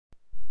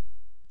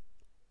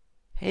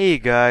Hey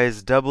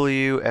guys,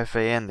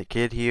 WFAN the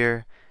Kid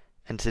here,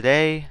 and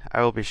today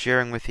I will be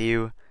sharing with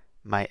you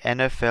my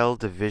NFL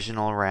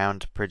divisional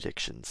round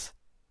predictions.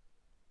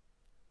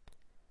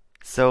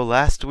 So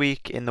last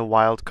week in the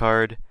wild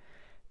card,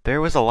 there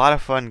was a lot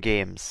of fun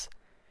games,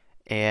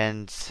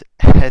 and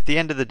at the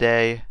end of the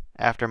day,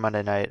 after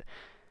Monday night,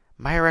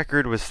 my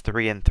record was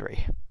 3 and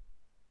 3.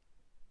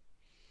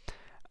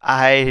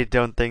 I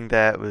don't think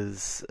that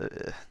was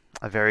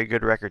a very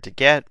good record to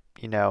get,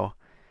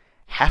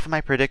 half of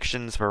my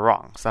predictions were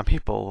wrong. Some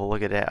people will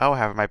look at it, oh,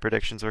 half of my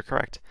predictions were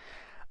correct.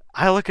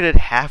 I look at it,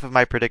 half of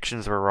my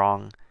predictions were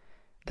wrong.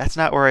 That's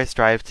not where I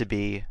strive to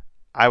be.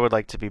 I would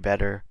like to be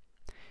better.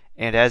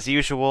 And as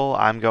usual,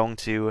 I'm going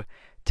to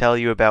tell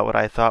you about what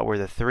I thought were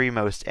the three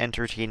most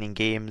entertaining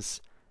games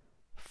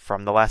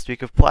from the last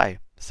week of play.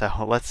 So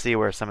let's see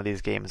where some of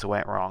these games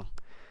went wrong.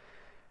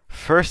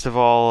 First of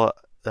all,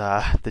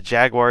 the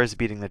Jaguars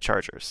beating the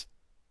Chargers.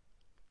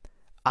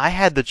 I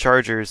had the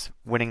Chargers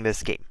winning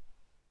this game,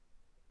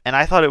 and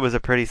I thought it was a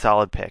pretty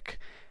solid pick.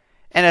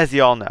 And as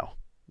you all know,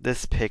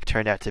 this pick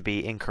turned out to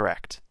be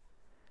incorrect.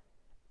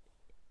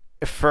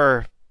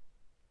 For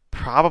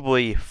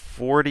probably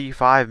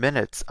 45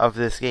 minutes of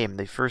this game,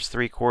 the first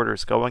three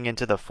quarters going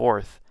into the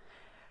fourth,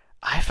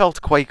 I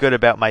felt quite good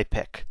about my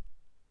pick.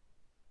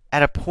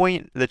 At a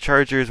point, the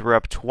Chargers were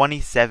up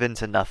 27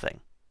 to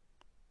nothing.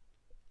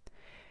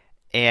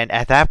 And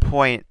at that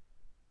point,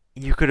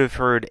 you could have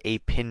heard a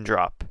pin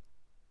drop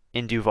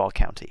in Duval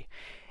County.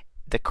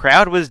 The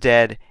crowd was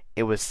dead,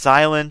 it was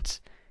silent,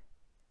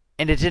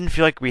 and it didn't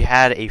feel like we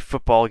had a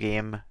football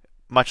game,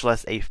 much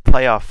less a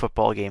playoff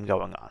football game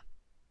going on.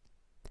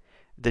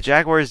 The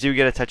Jaguars do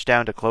get a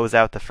touchdown to close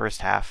out the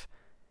first half,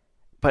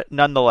 but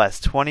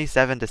nonetheless,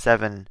 27 to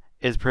 7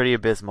 is pretty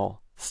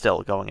abysmal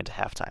still going into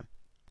halftime.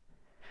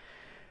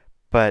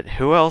 But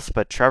who else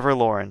but Trevor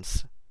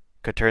Lawrence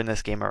could turn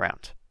this game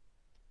around?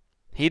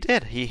 He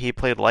did. He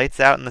played lights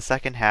out in the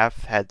second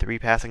half, had 3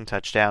 passing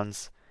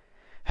touchdowns,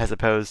 as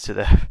opposed to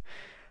the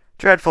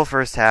dreadful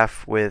first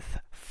half with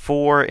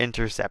 4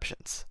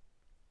 interceptions.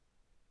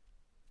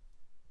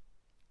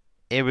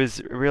 It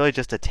was really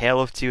just a tale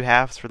of two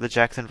halves for the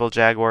Jacksonville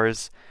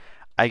Jaguars.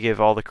 I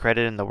give all the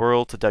credit in the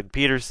world to Doug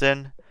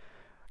Peterson,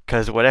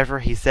 because whatever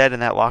he said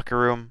in that locker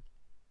room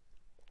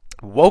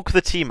woke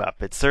the team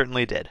up. It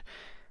certainly did.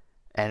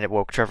 And it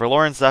woke Trevor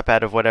Lawrence up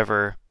out of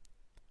whatever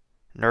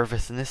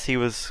nervousness he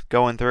was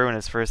going through in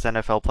his first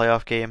NFL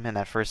playoff game in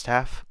that first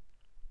half.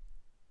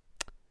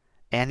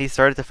 And he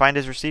started to find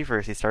his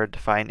receivers. He started to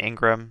find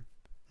Ingram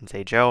and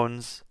Zay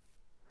Jones.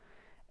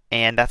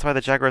 And that's why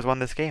the Jaguars won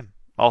this game.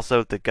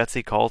 Also, the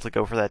gutsy call to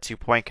go for that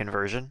 2-point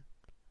conversion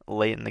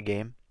late in the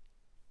game.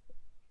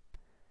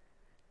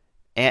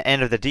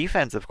 And of the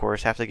defense, of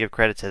course, have to give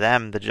credit to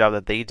them, the job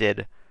that they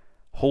did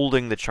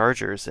holding the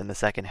Chargers in the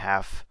second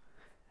half,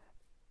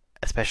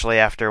 especially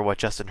after what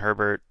Justin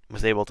Herbert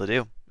was able to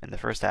do in the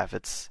first half.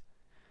 It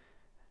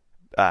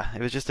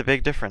was just a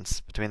big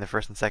difference between the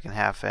first and second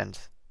half, and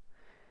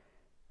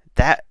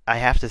that, I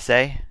have to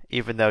say,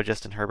 even though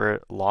Justin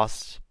Herbert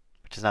lost,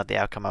 which is not the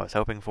outcome I was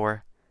hoping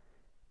for,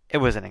 it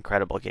was an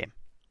incredible game.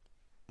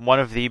 One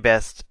of the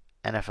best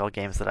NFL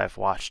games that I've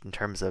watched in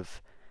terms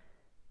of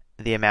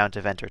the amount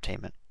of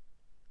entertainment.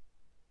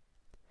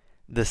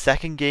 The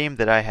second game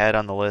that I had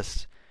on the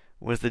list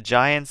was the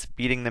Giants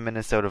beating the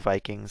Minnesota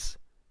Vikings.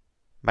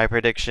 My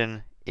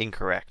prediction,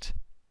 incorrect.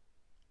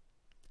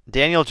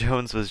 Daniel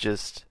Jones was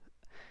just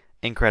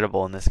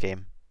incredible in this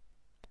game.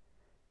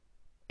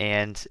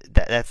 And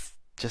that's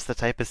just the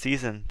type of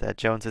season that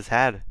Jones has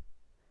had.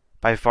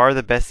 By far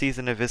the best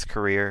season of his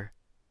career.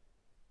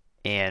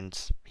 And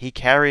he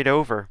carried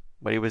over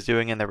what he was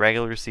doing in the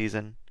regular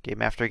season,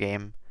 game after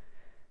game,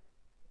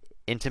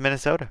 into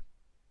Minnesota.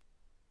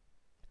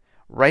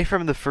 Right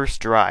from the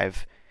first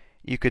drive,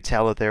 you could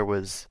tell that there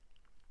was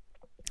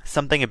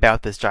something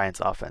about this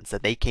Giants offense,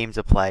 that they came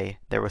to play,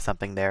 there was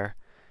something there.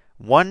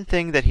 One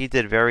thing that he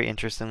did very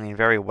interestingly and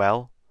very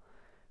well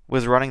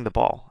was running the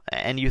ball.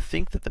 And you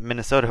think that the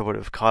Minnesota would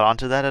have caught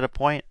onto that at a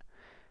point,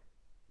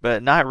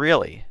 but not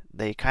really.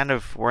 They kind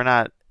of were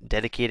not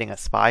dedicating a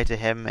spy to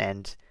him,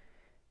 and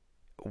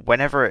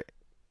whenever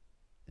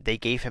they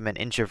gave him an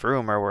inch of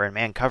room or were in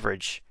man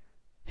coverage,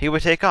 he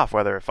would take off,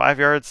 whether 5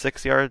 yards,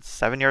 6 yards,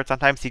 7 yards.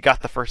 Sometimes he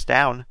got the first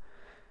down.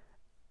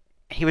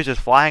 He was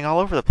just flying all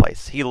over the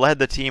place. He led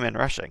the team in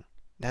rushing.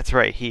 That's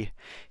right, he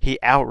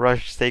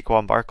outrushed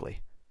Saquon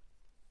Barkley.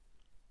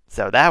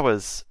 So that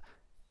was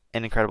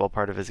an incredible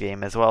part of his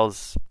game, as well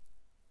as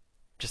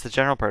just the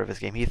general part of his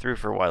game. He threw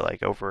for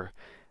over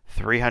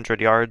 300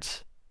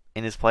 yards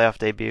in his playoff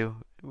debut.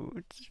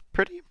 It's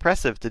pretty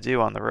impressive to do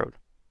on the road.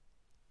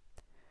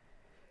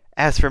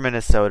 As for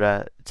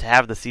Minnesota, to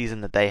have the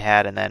season that they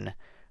had and then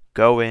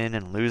go in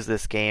and lose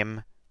this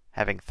game,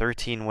 having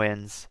 13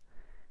 wins,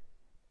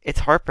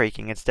 it's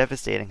heartbreaking. It's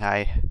devastating.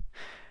 I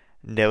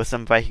know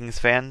some Vikings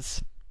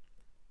fans,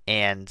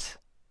 and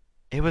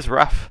it was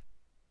rough.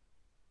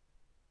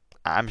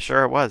 I'm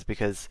sure it was,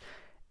 because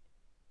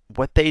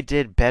what they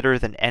did better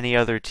than any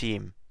other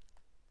team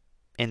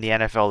in the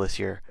NFL this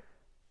year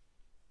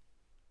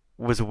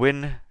was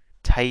win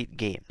tight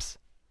games.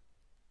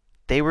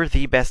 They were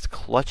the best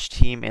clutch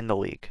team in the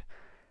league.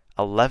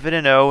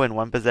 11-0 in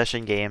one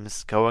possession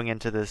games going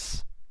into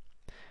this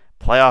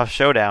playoff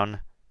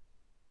showdown,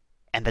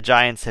 and the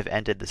Giants have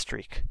ended the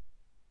streak.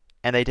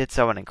 And they did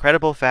so in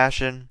incredible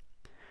fashion.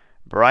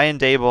 Brian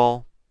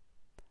Daboll,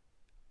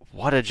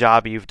 what a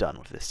job you've done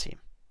with this team.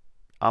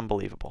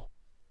 Unbelievable.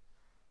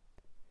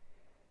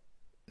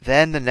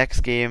 Then the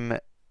next game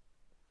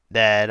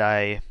that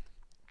I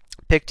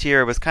picked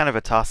here was kind of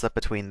a toss-up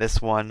between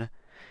this one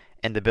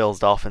and the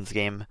Bills-Dolphins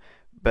game,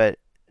 but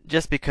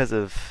just because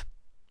of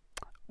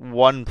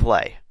one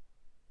play,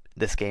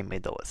 this game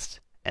made the list.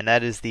 And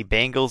that is the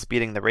Bengals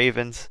beating the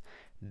Ravens.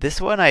 This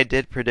one I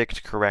did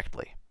predict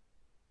correctly.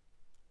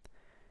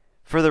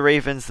 For the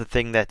Ravens, the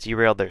thing that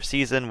derailed their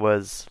season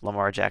was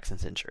Lamar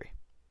Jackson's injury.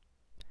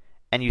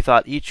 And you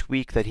thought each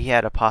week that he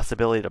had a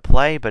possibility to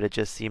play, but it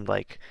just seemed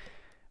like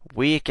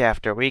week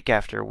after week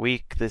after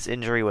week, this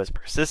injury was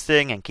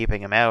persisting and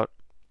keeping him out.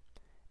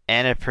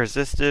 And it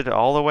persisted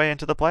all the way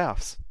into the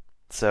playoffs.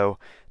 So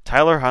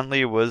Tyler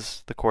Huntley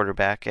was the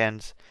quarterback,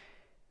 and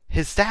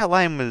his stat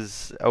line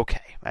was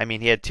okay. I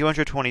mean, he had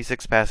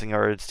 226 passing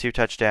yards, 2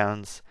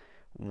 touchdowns,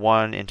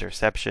 1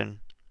 interception.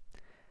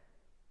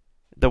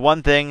 The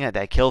one thing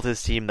that killed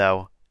his team,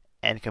 though,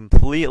 and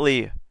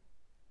completely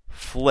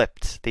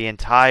flipped the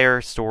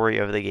entire story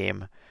of the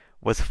game,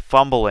 was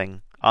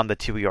fumbling on the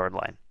 2-yard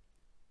line.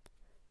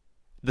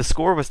 The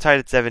score was tied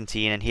at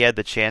 17, and he had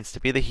the chance to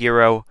be the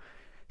hero,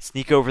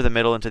 sneak over the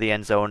middle into the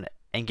end zone,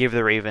 and give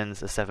the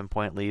Ravens a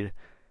 7-point lead.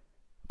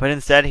 But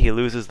instead, he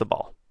loses the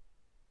ball.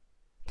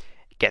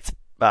 Gets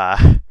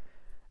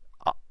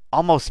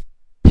almost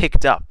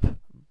picked up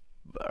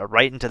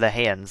right into the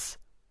hands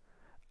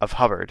of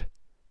Hubbard.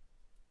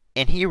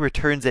 And he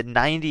returns it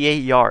 98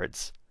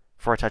 yards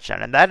for a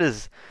touchdown. And that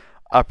is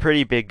a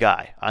pretty big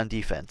guy on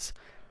defense.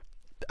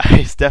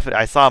 I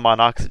saw him on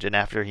oxygen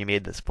after he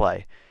made this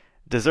play.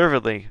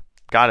 Deservedly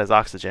got his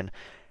oxygen.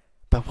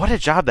 But what a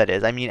job that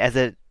is. I mean, as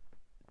a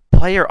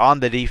player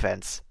on the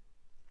defense,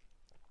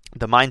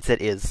 the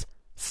mindset is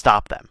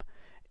stop them.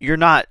 You're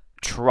not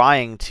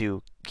trying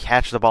to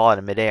catch the ball out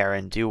of midair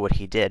and do what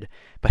he did,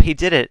 but he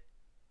did it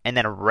and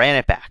then ran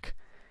it back.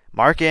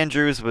 Mark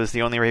Andrews was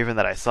the only Raven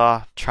that I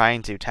saw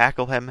trying to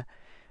tackle him,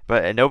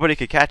 but nobody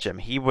could catch him.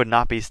 He would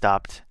not be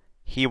stopped.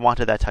 He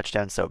wanted that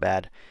touchdown so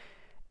bad.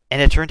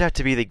 And it turned out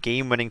to be the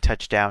game-winning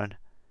touchdown,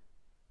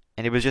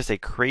 and it was just a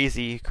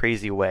crazy,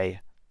 crazy way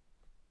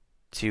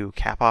to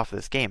cap off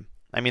this game.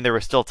 I mean, there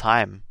was still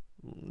time,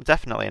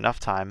 definitely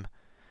enough time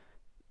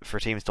for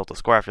teams still to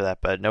score after that,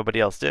 but nobody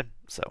else did.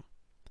 So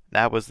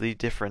that was the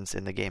difference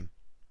in the game.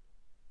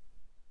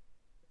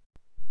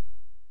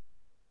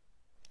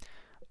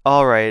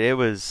 Alright, it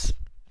was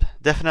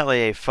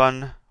definitely a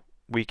fun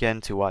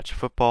weekend to watch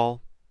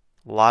football.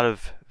 A lot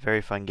of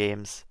very fun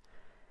games.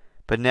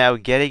 But now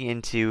getting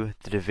into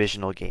the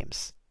divisional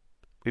games.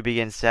 We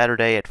begin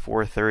Saturday at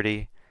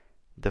 4:30.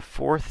 The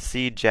 4th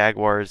seed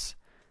Jaguars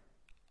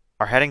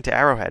are heading to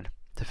Arrowhead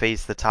to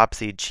face the top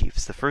seed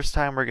Chiefs. The first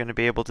time we're going to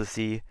be able to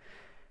see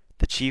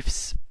the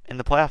Chiefs in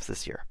the playoffs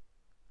this year.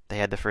 They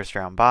had the first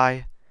round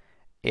bye,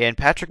 and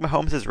Patrick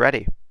Mahomes is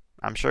ready.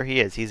 I'm sure he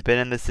is. He's been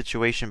in this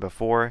situation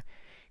before.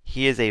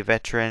 He is a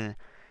veteran,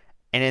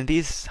 and in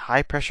these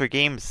high-pressure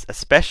games,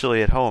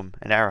 especially at home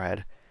in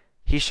Arrowhead,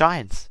 he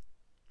shines.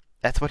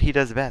 That's what he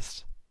does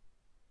best.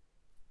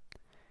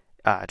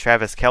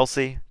 Travis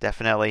Kelce,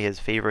 definitely his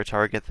favorite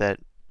target that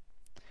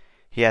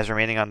he has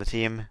remaining on the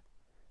team,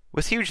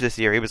 was huge this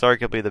year. He was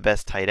arguably the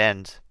best tight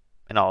end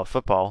in all of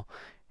football.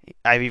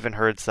 I've even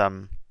heard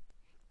some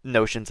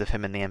notions of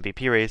him in the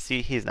MVP race.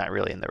 He's not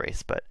really in the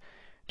race, but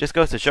just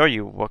goes to show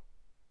you what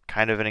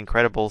kind of an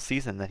incredible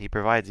season that he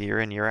provides year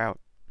in, year out.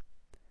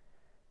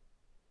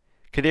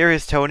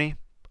 Kadarius Toney,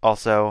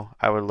 also,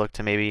 I would look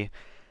to maybe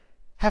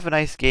have a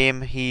nice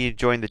game. He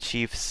joined the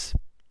Chiefs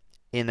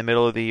in the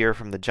middle of the year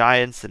from the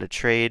Giants in a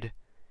trade,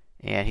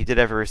 and he did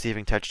have a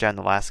receiving touchdown in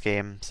the last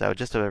game, so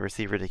just a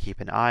receiver to keep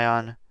an eye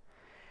on.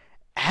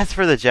 As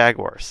for the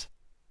Jaguars,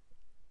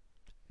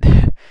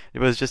 it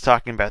was just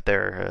talking about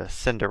their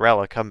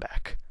Cinderella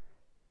comeback.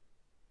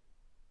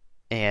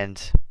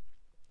 And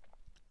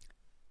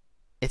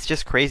it's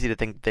just crazy to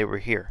think that they were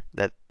here,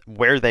 that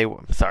where they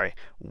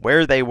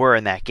were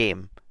in that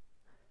game,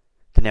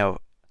 to now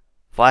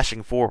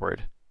flashing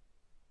forward,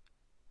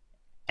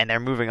 and they're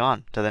moving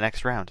on to the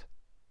next round.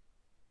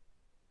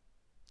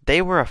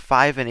 They were a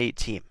 5-8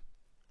 team,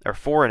 or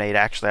 4-8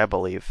 actually, I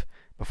believe,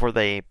 before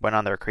they went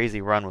on their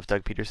crazy run with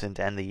Doug Peterson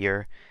to end the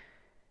year.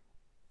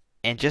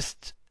 And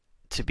just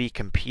to be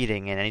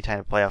competing in any kind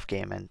of playoff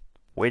game and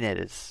win it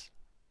is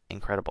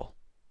incredible.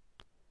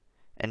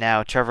 And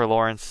now Trevor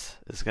Lawrence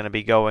is going to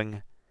be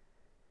going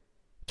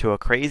to a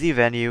crazy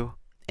venue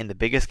in the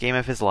biggest game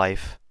of his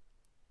life.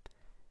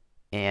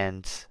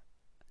 And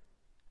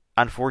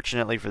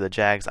unfortunately for the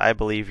Jags, I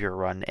believe your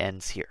run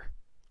ends here.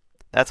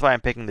 That's why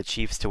I'm picking the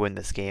Chiefs to win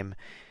this game.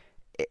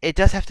 It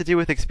does have to do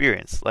with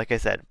experience. Like I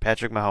said,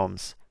 Patrick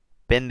Mahomes,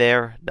 been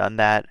there, done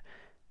that.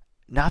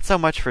 Not so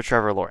much for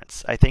Trevor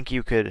Lawrence. I think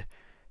you could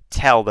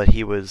tell that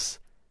he was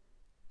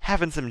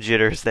having some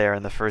jitters there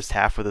in the first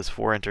half with his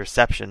 4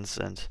 interceptions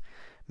and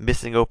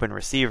missing open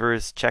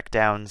receivers,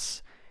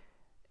 checkdowns.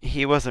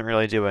 He wasn't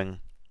really doing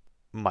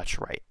much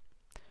right.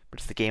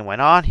 But as the game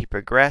went on, he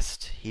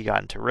progressed, he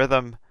got into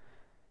rhythm.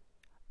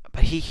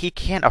 But he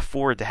can't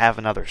afford to have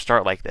another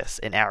start like this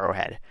in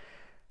Arrowhead,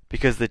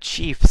 because the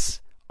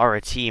Chiefs are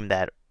a team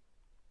that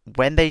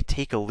when they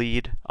take a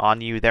lead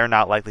on you, they're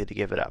not likely to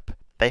give it up.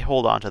 They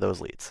hold on to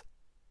those leads.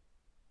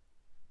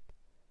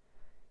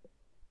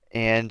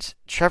 And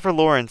Trevor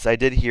Lawrence, I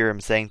did hear him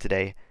saying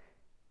today,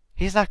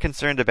 he's not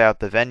concerned about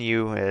the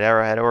venue at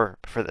Arrowhead, or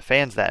for the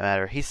fans that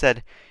matter. He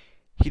said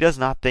he does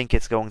not think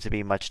it's going to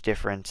be much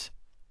different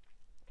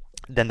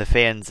than the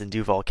fans in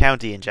Duval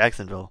County in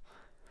Jacksonville.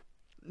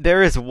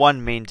 There is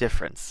one main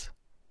difference.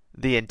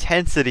 The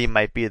intensity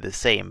might be the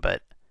same,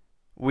 but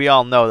we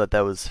all know that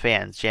those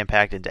fans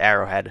jam-packed into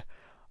Arrowhead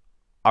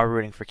are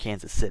rooting for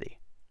Kansas City.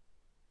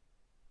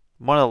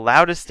 One of the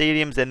loudest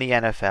stadiums in the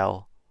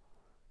NFL.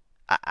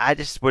 I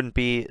just wouldn't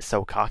be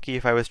so cocky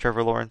if I was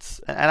Trevor Lawrence.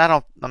 And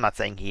I'm not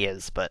saying he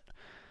is, but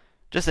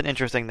just an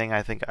interesting thing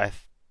I think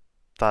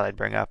thought I'd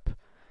bring up.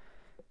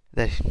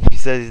 That he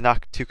says he's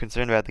not too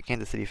concerned about the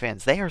Kansas City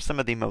fans. They are some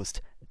of the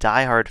most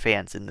diehard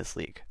fans in this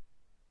league.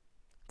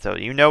 So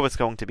you know it's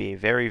going to be a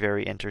very,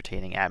 very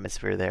entertaining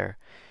atmosphere there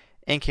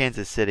in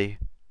Kansas City.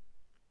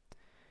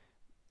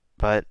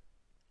 But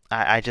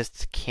I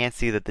just can't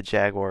see that the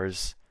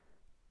Jaguars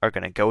are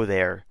going to go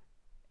there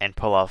and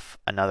pull off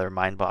another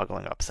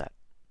mind-boggling upset.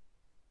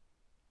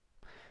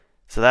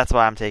 So that's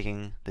why I'm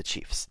taking the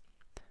Chiefs.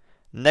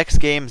 Next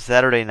game,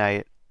 Saturday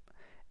night,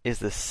 is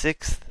the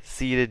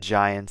 6th-seeded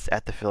Giants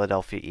at the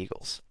Philadelphia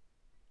Eagles.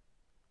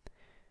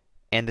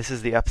 And this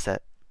is the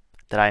upset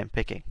that I am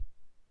picking.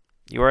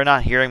 You are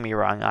not hearing me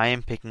wrong. I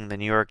am picking the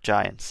New York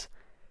Giants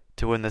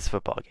to win this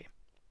football game.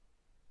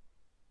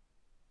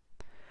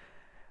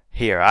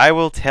 Here, I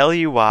will tell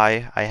you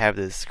why I have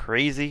this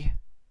crazy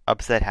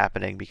upset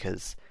happening,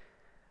 because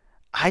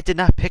I did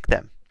not pick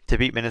them to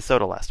beat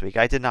Minnesota last week.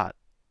 I did not.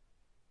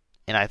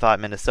 And I thought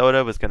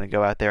Minnesota was going to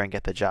go out there and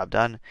get the job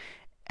done.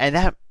 And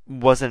that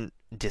wasn't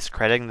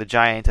discrediting the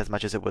Giants as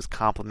much as it was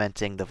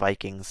complimenting the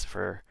Vikings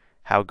for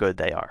how good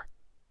they are.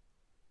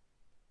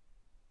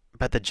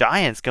 But the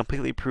Giants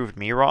completely proved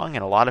me wrong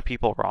and a lot of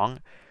people wrong,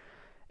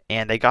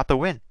 and they got the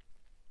win.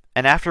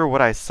 And after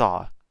what I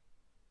saw,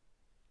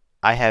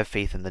 I have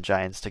faith in the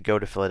Giants to go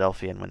to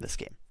Philadelphia and win this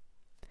game.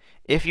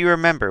 If you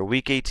remember,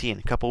 Week 18,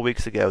 a couple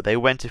weeks ago, they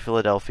went to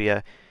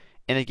Philadelphia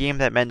in a game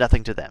that meant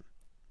nothing to them.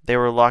 They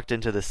were locked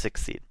into the 6th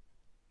seed.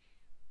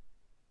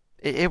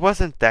 It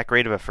wasn't that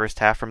great of a first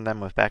half from them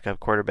with backup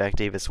quarterback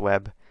Davis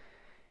Webb.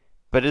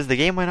 But as the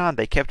game went on,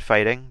 they kept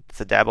fighting. It's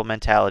a Dabble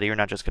mentality. You're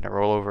not just going to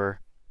roll over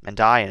and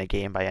die in a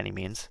game by any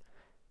means.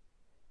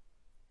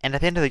 And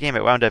at the end of the game,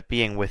 it wound up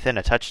being within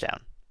a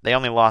touchdown. They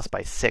only lost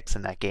by 6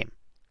 in that game.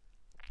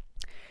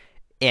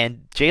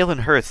 And Jalen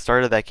Hurts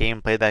started that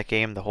game, played that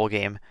game, the whole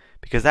game,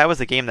 because that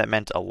was a game that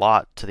meant a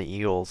lot to the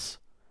Eagles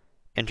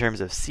in terms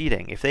of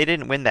seeding. If they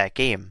didn't win that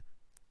game,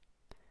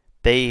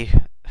 they,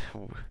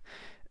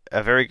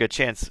 a very good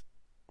chance,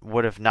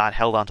 would have not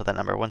held on to the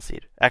number 1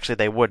 seed. Actually,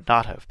 they would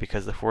not have,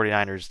 because the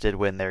 49ers did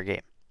win their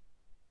game.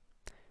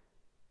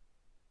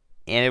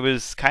 And it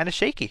was kind of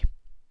shaky.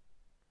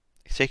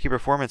 Shaky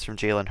performance from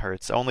Jalen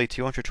Hurts. Only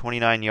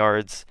 229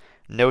 yards,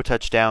 no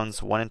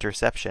touchdowns, 1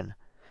 interception.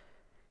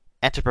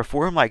 And to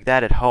perform like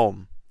that at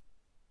home,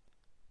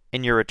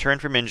 in your return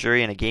from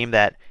injury in a game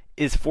that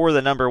is for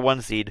the number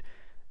 1 seed,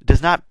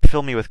 does not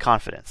fill me with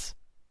confidence.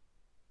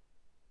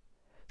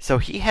 So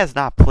he has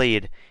not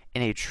played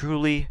in a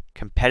truly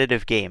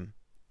competitive game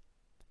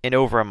in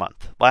over a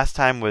month. Last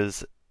time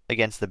was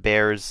against the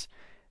Bears,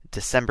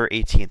 December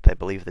 18th, I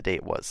believe the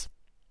date was.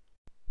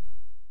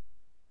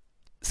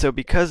 So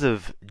because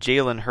of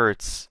Jalen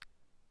Hurts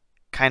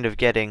kind of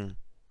getting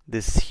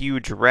this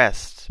huge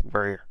rest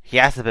where he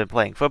hasn't been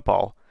playing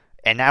football,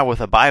 and now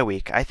with a bye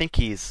week, I think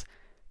he's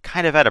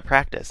kind of out of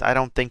practice. I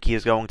don't think he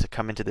is going to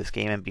come into this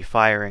game and be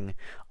firing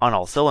on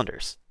all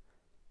cylinders.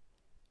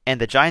 And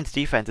the Giants'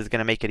 defense is going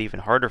to make it even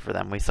harder for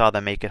them. We saw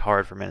them make it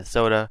hard for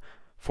Minnesota,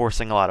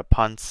 forcing a lot of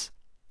punts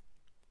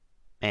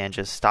and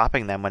just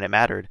stopping them when it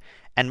mattered.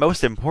 And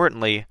most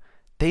importantly,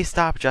 they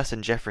stopped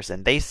Justin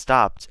Jefferson. They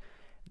stopped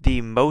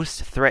the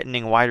most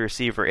threatening wide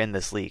receiver in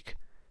this league.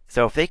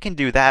 So if they can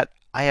do that,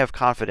 I have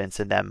confidence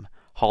in them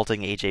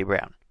halting A.J.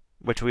 Brown,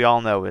 which we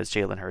all know is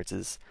Jalen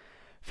Hurts'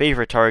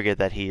 favorite target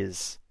that he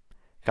has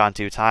gone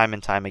to time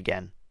and time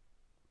again,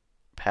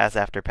 pass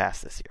after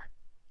pass this year.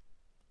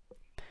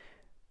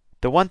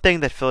 The one thing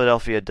that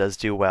Philadelphia does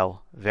do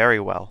well, very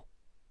well,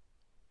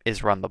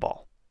 is run the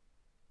ball.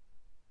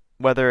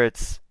 Whether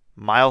it's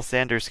Miles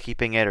Sanders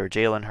keeping it or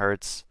Jalen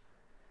Hurts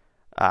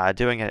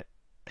doing it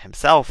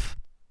himself,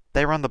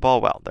 they run the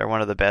ball well. They're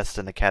one of the best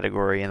in the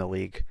category in the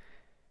league.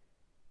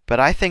 But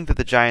I think that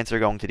the Giants are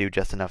going to do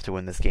just enough to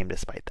win this game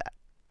despite that.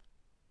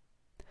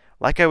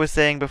 Like I was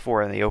saying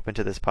before in the open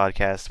to this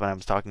podcast when I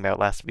was talking about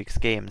last week's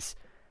games,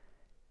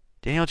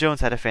 Daniel Jones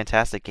had a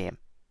fantastic game.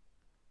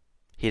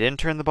 He didn't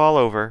turn the ball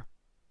over.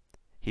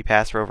 He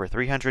passed for over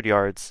 300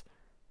 yards.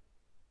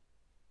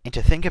 And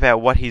to think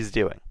about what he's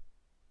doing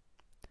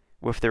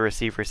with the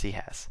receivers he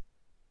has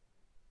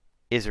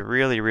is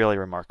really, really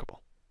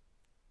remarkable.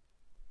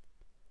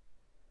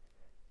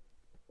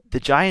 The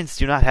Giants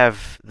do not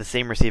have the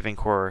same receiving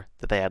core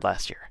that they had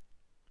last year.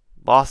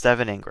 Lost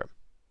Evan Ingram.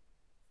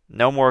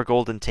 No more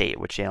Golden Tate,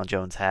 which Daniel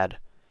Jones had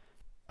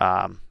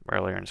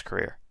earlier in his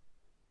career.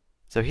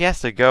 So he has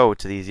to go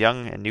to these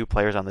young and new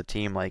players on the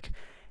team like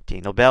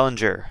Daniel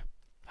Bellinger,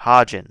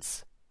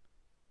 Hodgins,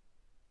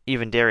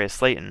 even Darius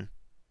Slayton,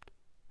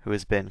 who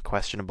has been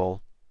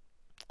questionable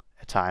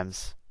at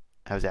times.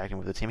 I was acting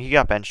with the team. He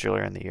got benched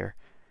earlier in the year.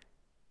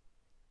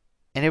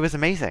 And it was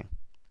amazing.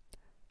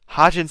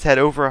 Hodgins had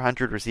over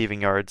 100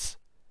 receiving yards,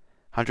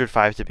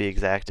 105 to be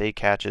exact, 8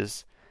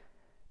 catches.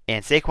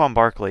 And Saquon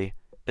Barkley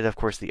is, of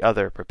course, the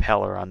other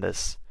propeller on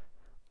this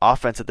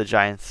offense of the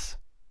Giants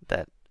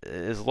that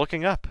is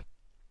looking up.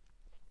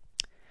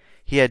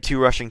 He had 2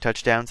 rushing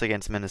touchdowns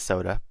against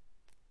Minnesota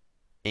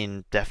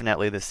in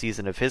definitely the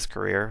season of his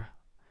career,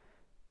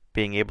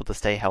 being able to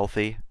stay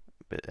healthy.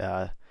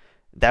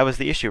 That was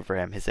the issue for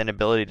him, his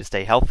inability to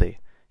stay healthy.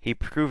 He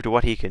proved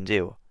what he can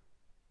do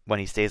when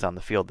he stays on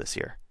the field this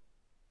year.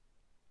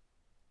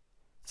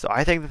 So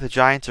I think that the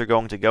Giants are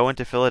going to go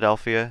into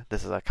Philadelphia.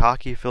 This is a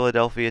cocky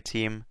Philadelphia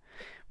team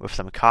with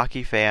some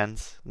cocky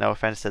fans. No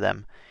offense to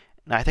them.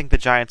 And I think the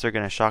Giants are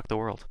going to shock the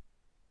world.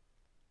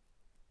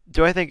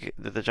 Do I think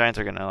that the Giants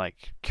are going to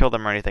kill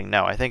them or anything?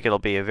 No, I think it'll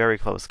be a very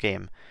close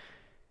game.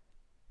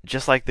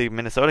 Just like the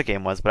Minnesota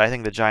game was, but I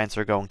think the Giants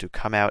are going to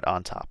come out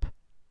on top.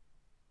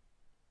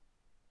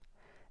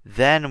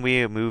 Then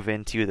we move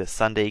into the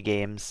Sunday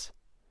games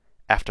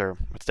after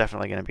what's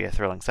definitely going to be a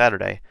thrilling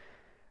Saturday.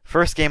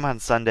 First game on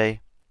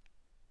Sunday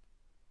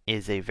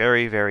is a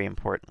very, very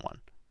important one.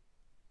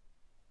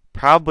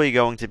 Probably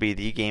going to be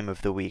the game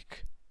of the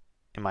week,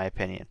 in my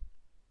opinion.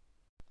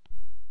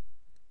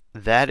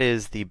 That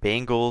is the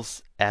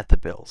Bengals at the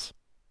Bills.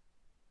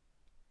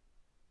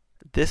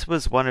 This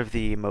was one of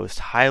the most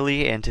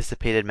highly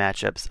anticipated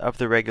matchups of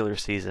the regular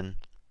season.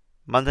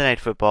 Monday Night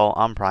Football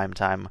on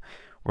primetime.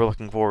 We're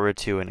looking forward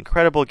to an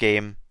incredible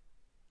game.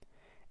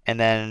 And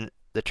then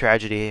the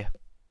tragedy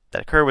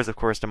that occurred was, of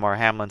course, Damar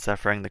Hamlin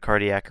suffering the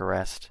cardiac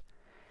arrest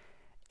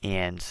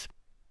and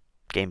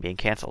game being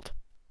canceled.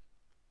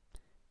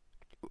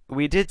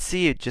 We did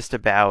see just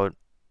about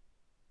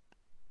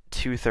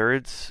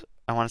 2/3,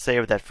 I want to say,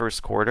 of that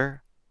first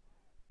quarter.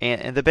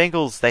 And the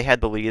Bengals, they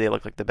had the lead. They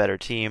looked like the better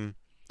team.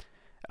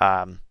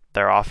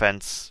 Their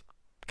offense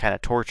kind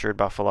of tortured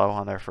Buffalo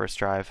on their first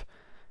drive.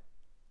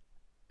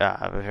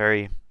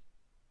 A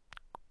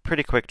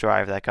pretty quick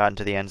drive that got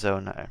into the end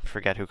zone. I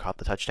forget who caught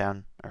the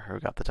touchdown or who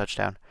got the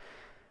touchdown.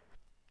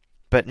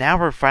 But now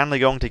we're finally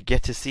going to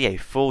get to see a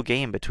full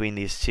game between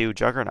these two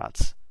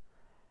juggernauts.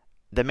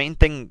 The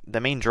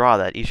main draw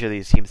that each of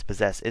these teams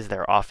possess is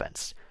their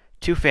offense.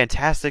 2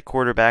 fantastic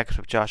quarterbacks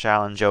with Josh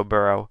Allen, Joe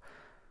Burrow.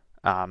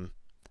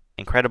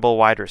 Incredible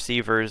wide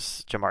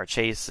receivers, Jamar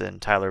Chase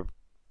and Tyler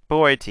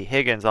Boyd, T.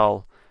 Higgins,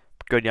 all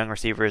good young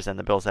receivers. And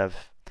the Bills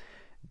have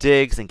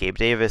Diggs and Gabe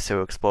Davis,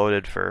 who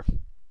exploded for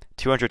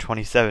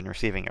 227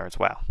 receiving yards.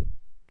 Wow.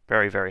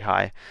 Very, very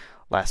high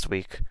last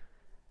week.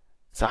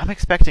 So I'm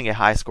expecting a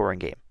high-scoring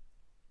game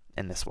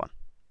in this one.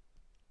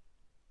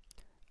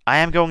 I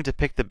am going to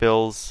pick the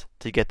Bills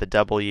to get the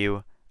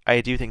W.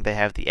 I do think they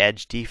have the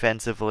edge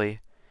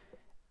defensively.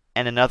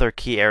 And another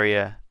key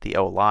area, the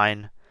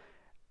O-line.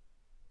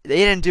 They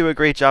didn't do a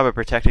great job of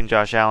protecting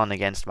Josh Allen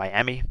against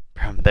Miami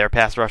from their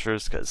pass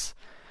rushers because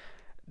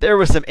there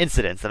were some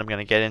incidents that I'm going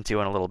to get into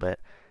in a little bit.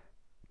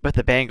 But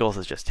the Bengals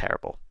is just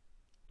terrible.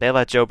 They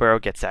let Joe Burrow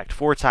get sacked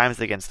 4 times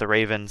against the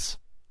Ravens.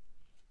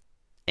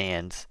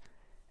 And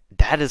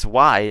that is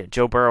why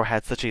Joe Burrow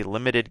had such a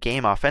limited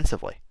game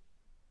offensively.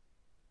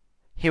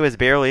 He was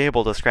barely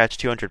able to scratch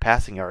 200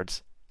 passing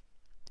yards.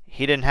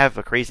 He didn't have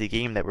a crazy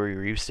game that we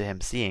were used to him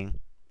seeing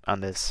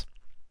on this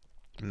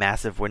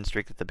massive win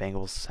streak that the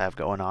Bengals have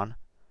going on.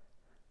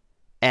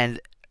 And,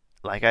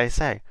 like I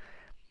say,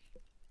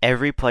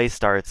 every play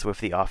starts with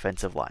the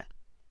offensive line.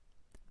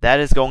 That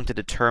is going to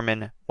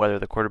determine whether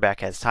the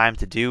quarterback has time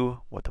to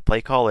do what the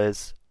play call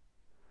is,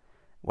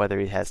 whether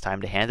he has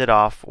time to hand it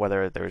off,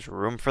 whether there's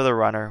room for the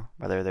runner,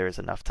 whether there's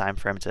enough time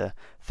for him to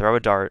throw a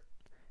dart.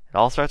 It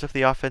all starts with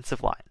the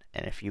offensive line.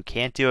 And if you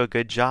can't do a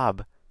good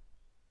job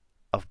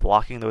of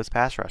blocking those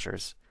pass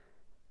rushers,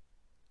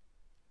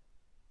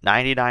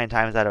 99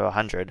 times out of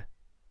 100,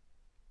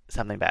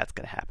 something bad's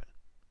going to happen.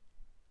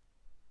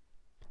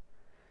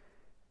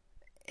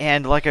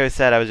 And like I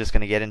said, I was just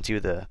going to get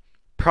into the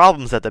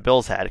problems that the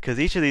Bills had, because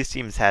each of these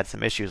teams had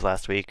some issues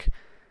last week.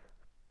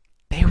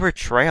 They were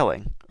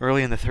trailing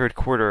early in the third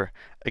quarter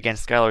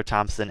against Skylar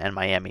Thompson and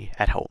Miami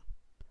at home.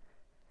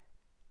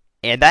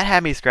 And that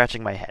had me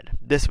scratching my head.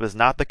 This was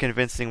not the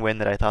convincing win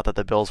that I thought that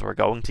the Bills were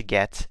going to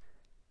get.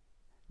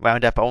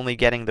 Wound up only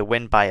getting the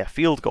win by a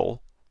field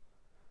goal.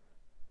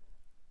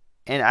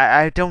 And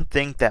I don't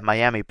think that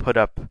Miami put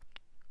up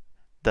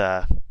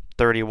the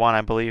 31,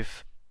 I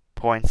believe,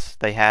 points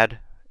they had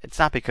it's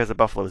not because of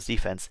Buffalo's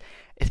defense.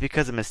 It's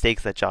because of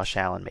mistakes that Josh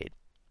Allen made.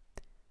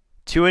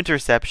 2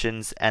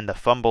 interceptions and the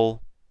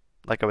fumble,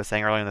 like I was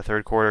saying earlier in the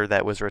third quarter,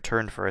 that was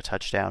returned for a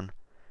touchdown.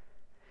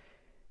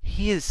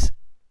 He is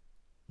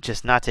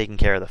just not taking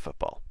care of the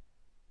football.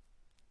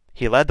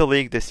 He led the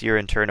league this year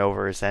in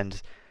turnovers,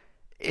 and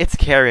it's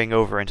carrying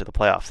over into the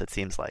playoffs, it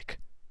seems like.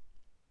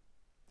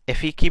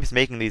 If he keeps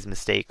making these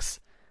mistakes,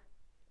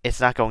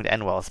 it's not going to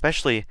end well,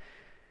 especially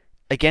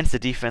against a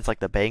defense like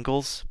the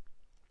Bengals,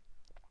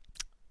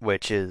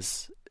 which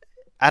is,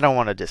 I don't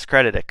want to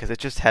discredit it because it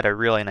just had a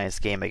really nice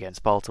game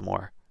against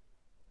Baltimore.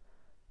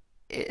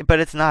 But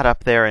it's not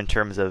up there in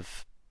terms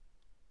of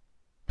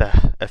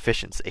the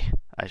efficiency.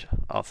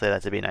 I'll say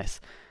that to be nice.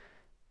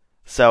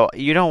 So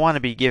you don't want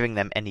to be giving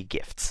them any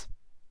gifts.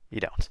 You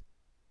don't.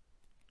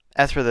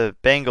 As for the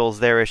Bengals,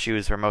 their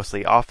issues were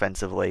mostly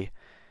offensively.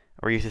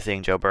 We're used to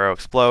seeing Joe Burrow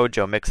explode,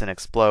 Joe Mixon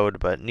explode,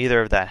 but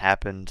neither of that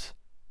happened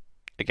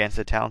against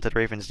a talented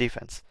Ravens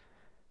defense.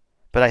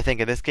 But I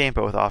think in this game,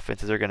 both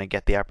offenses are going to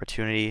get the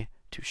opportunity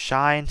to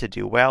shine, to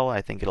do well.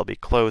 I think it'll be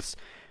close,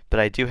 but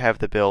I do have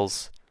the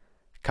Bills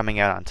coming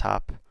out on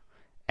top.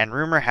 And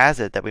rumor has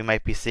it that we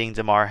might be seeing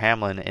Damar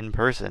Hamlin in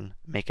person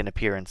make an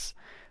appearance.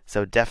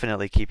 So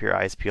definitely keep your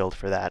eyes peeled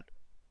for that.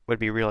 Would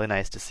be really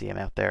nice to see him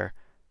out there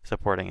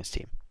supporting his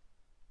team.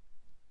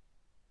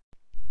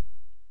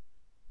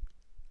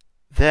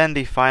 Then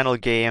the final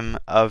game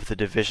of the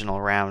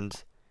divisional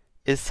round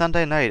is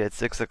Sunday night at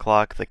 6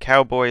 o'clock. The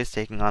Cowboys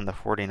taking on the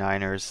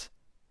 49ers.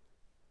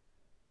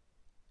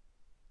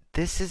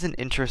 This is an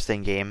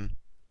interesting game,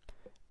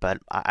 but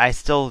I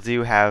still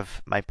do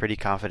have my pretty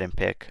confident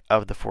pick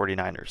of the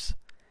 49ers.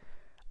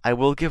 I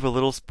will give a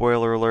little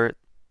spoiler alert.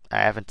 I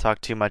haven't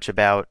talked too much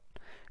about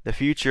the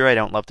future. I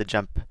don't love to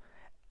jump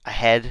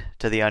ahead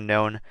to the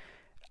unknown.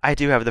 I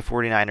do have the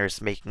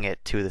 49ers making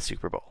it to the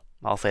Super Bowl.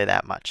 I'll say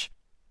that much.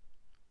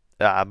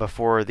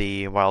 Before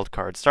the wild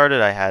card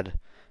started, I had a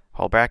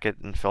whole bracket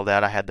and filled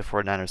out. I had the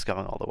 49ers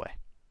going all the way.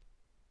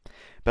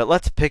 But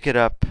let's pick it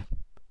up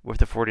with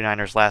the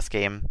 49ers last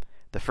game.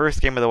 The first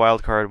game of the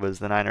wild card was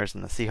the Niners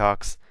and the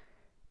Seahawks,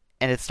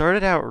 and it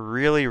started out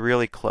really,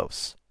 really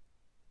close.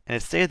 And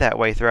it stayed that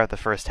way throughout the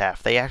first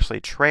half. They actually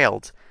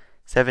trailed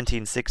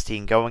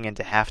 17-16 going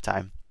into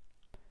halftime.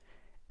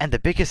 And the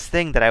biggest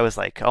thing that I was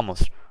like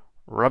almost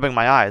rubbing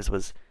my eyes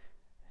was,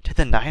 did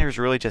the Niners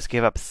really just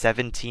give up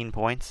 17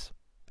 points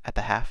at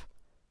the half?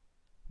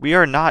 We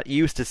are not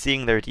used to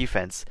seeing their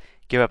defense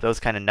give up those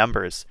kind of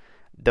numbers,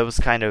 those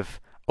kind of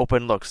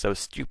open looks, those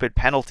stupid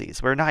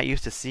penalties. We're not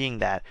used to seeing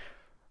that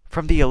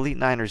from the elite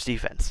Niners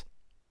defense.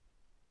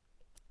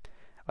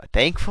 But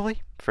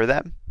thankfully for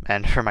them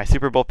and for my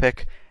Super Bowl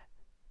pick,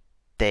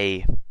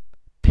 they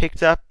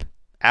picked up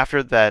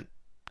after that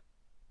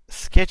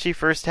sketchy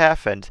first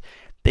half, and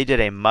they did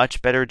a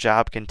much better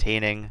job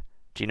containing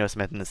Geno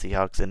Smith and the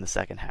Seahawks in the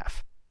second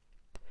half.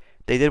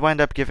 They did wind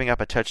up giving up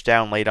a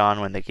touchdown late on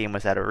when the game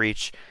was out of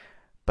reach,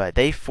 but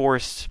they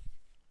forced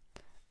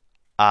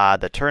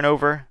the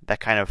turnover that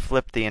kind of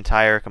flipped the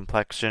entire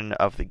complexion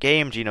of the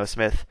game. Geno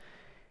Smith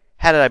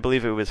had it, I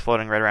believe it was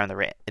floating right around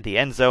the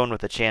end zone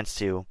with a chance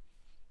to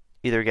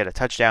either get a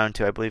touchdown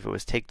to, I believe it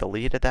was take the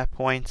lead at that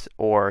point,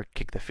 or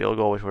kick the field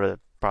goal, which would have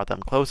brought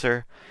them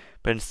closer.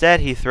 But instead,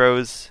 he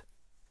throws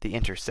the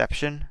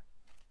interception.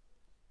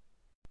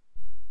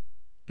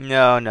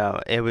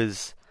 No, it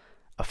was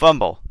a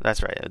fumble.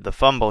 That's right. The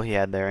fumble he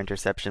had there,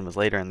 interception, was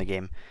later in the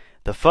game.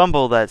 The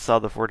fumble that saw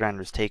the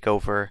 49ers take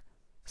over,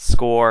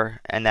 score,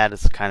 and that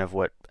is kind of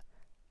what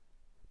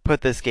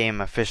put this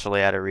game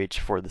officially out of reach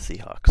for the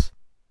Seahawks.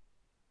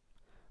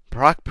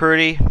 Brock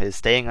Purdy is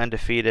staying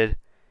undefeated,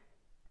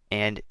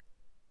 and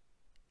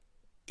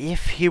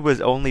if he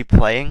was only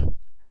playing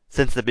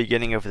since the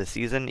beginning of the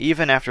season,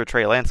 even after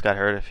Trey Lance got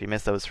hurt, if he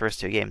missed those first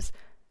 2 games,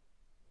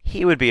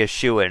 he would be a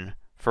shoo-in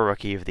for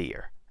Rookie of the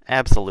Year.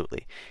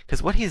 Absolutely.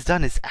 Because what he's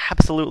done is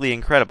absolutely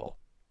incredible.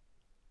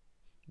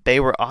 They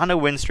were on a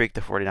win streak,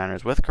 the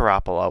 49ers, with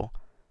Garoppolo,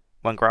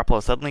 when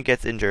Garoppolo suddenly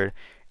gets injured,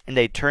 and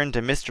they turn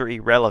to Mr.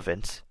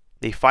 Irrelevant,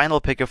 the final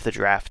pick of the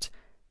draft,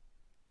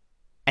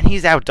 and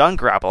he's outdone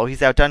Garoppolo,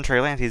 he's outdone Trey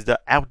Lance, he's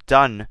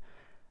outdone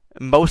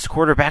most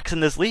quarterbacks in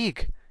this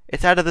league.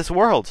 It's out of this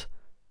world.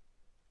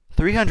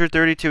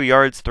 332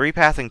 yards, 3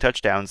 passing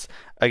touchdowns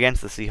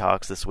against the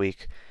Seahawks this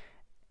week.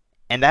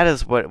 And that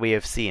is what we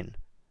have seen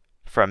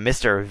from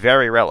Mr.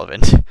 Very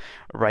Relevant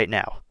right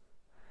now.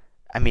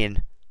 I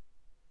mean,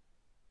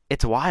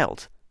 it's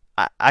wild.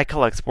 I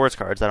collect sports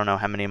cards. I don't know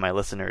how many of my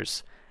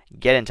listeners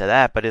get into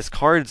that, but his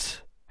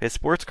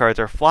sports cards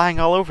are flying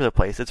all over the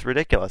place. It's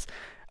ridiculous.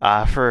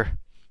 For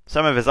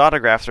some of his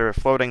autographs are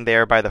floating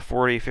there by the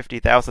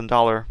 $40,000,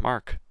 $50,000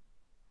 mark.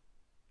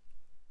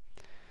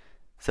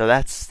 So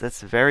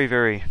that's very,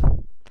 very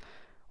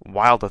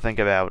wild to think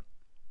about.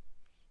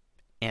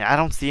 And I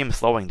don't see him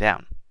slowing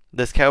down.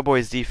 This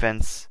Cowboys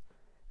defense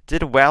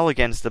did well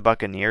against the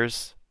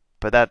Buccaneers,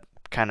 but that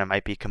kind of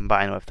might be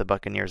combined with the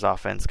Buccaneers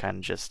offense kind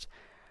of just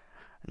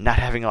not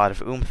having a lot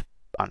of oomph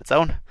on its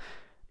own.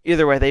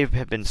 Either way, they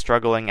have been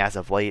struggling as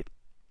of late.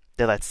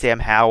 They let Sam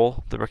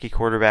Howell, the rookie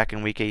quarterback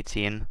in Week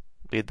 18,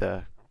 lead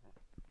the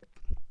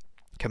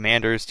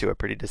Commanders to a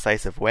pretty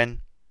decisive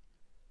win.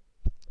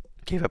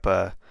 Gave up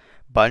a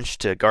bunch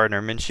to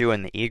Gardner Minshew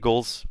and the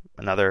Eagles,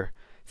 another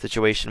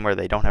situation where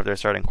they don't have their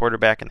starting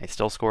quarterback and they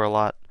still score a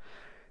lot.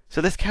 So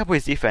this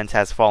Cowboys defense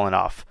has fallen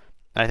off,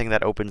 and I think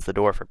that opens the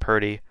door for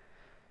Purdy.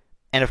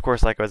 And of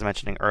course, like I was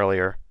mentioning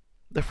earlier,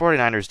 the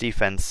 49ers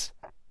defense,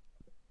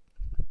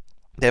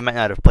 they might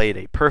not have played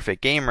a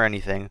perfect game or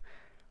anything,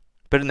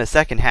 but in the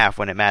second half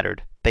when it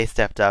mattered, they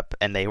stepped up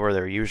and they were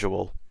their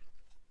usual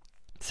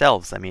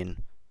selves. I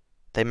mean,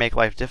 they make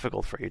life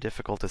difficult for you,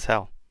 difficult as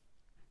hell.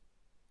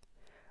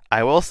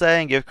 I will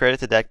say and give credit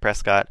to Dak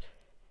Prescott,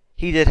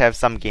 he did have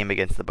some game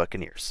against the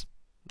Buccaneers.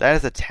 That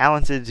is a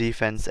talented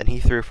defense, and he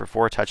threw for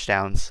 4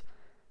 touchdowns.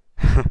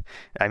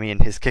 I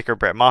mean, his kicker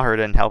Brett Maher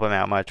didn't help him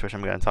out much, which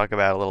I'm going to talk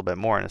about a little bit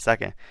more in a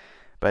second.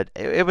 But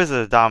it was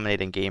a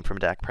dominating game from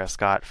Dak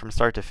Prescott from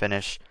start to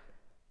finish.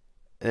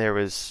 There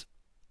was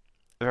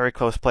a very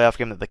close playoff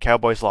game that the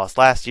Cowboys lost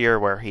last year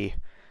where he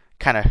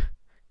kind of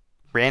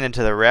ran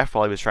into the ref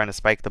while he was trying to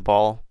spike the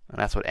ball, and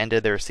that's what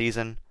ended their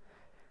season.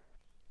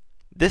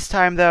 This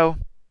time, though,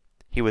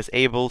 he was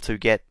able to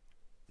get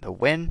the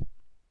win.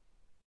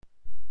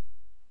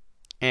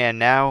 And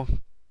now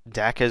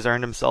Dak has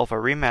earned himself a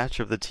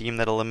rematch of the team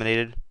that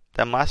eliminated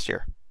them last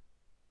year.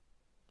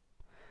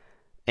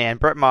 And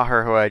Brett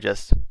Maher, who I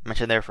just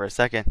mentioned there for a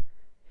second,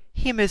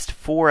 he missed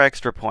 4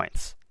 extra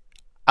points.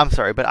 I'm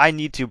sorry, but I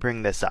need to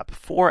bring this up.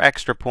 4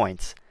 extra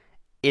points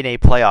in a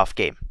playoff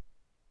game.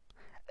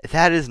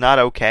 That is not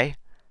okay.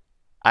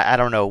 I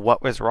don't know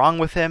what was wrong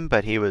with him,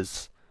 but he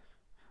was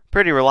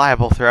pretty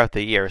reliable throughout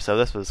the year, so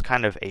this was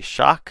kind of a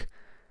shock.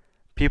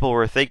 People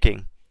were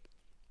thinking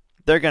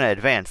they're going to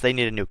advance. They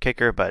need a new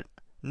kicker, but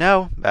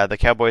no, the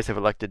Cowboys have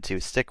elected to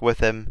stick with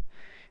him.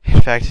 In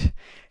fact,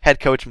 head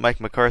coach Mike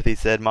McCarthy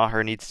said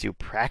Maher needs to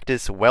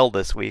practice well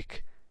this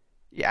week.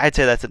 Yeah, I'd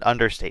say that's an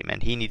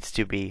understatement. He needs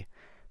to be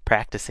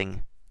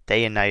practicing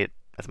day and night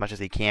as much as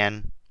he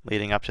can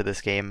leading up to this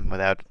game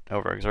without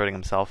overexerting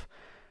himself,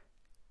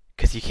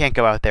 because you can't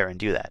go out there and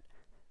do that.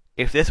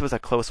 If this was a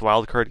close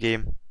wildcard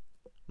game,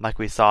 like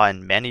we saw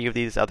in many of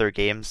these other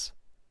games,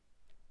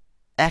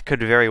 that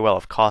could very well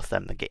have cost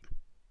them the game.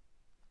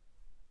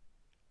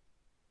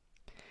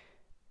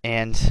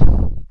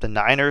 And the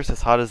Niners,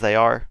 as hot as they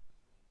are,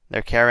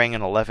 they're carrying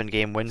an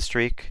 11-game win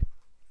streak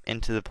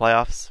into the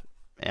playoffs,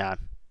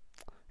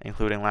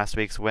 including last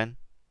week's win.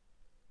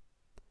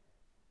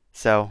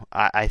 So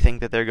I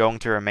think that they're going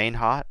to remain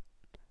hot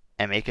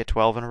and make it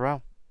 12 in a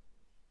row.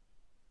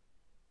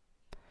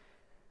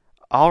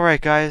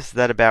 Alright guys,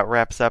 that about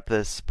wraps up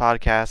this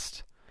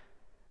podcast.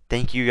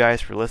 Thank you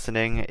guys for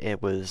listening.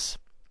 It was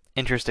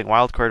interesting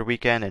wildcard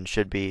weekend and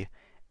should be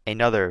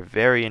another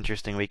very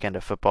interesting weekend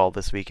of football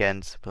this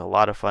weekend with a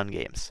lot of fun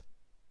games.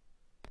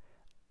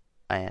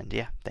 And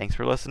yeah, thanks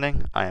for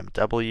listening. I am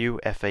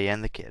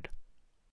WFAN the Kid.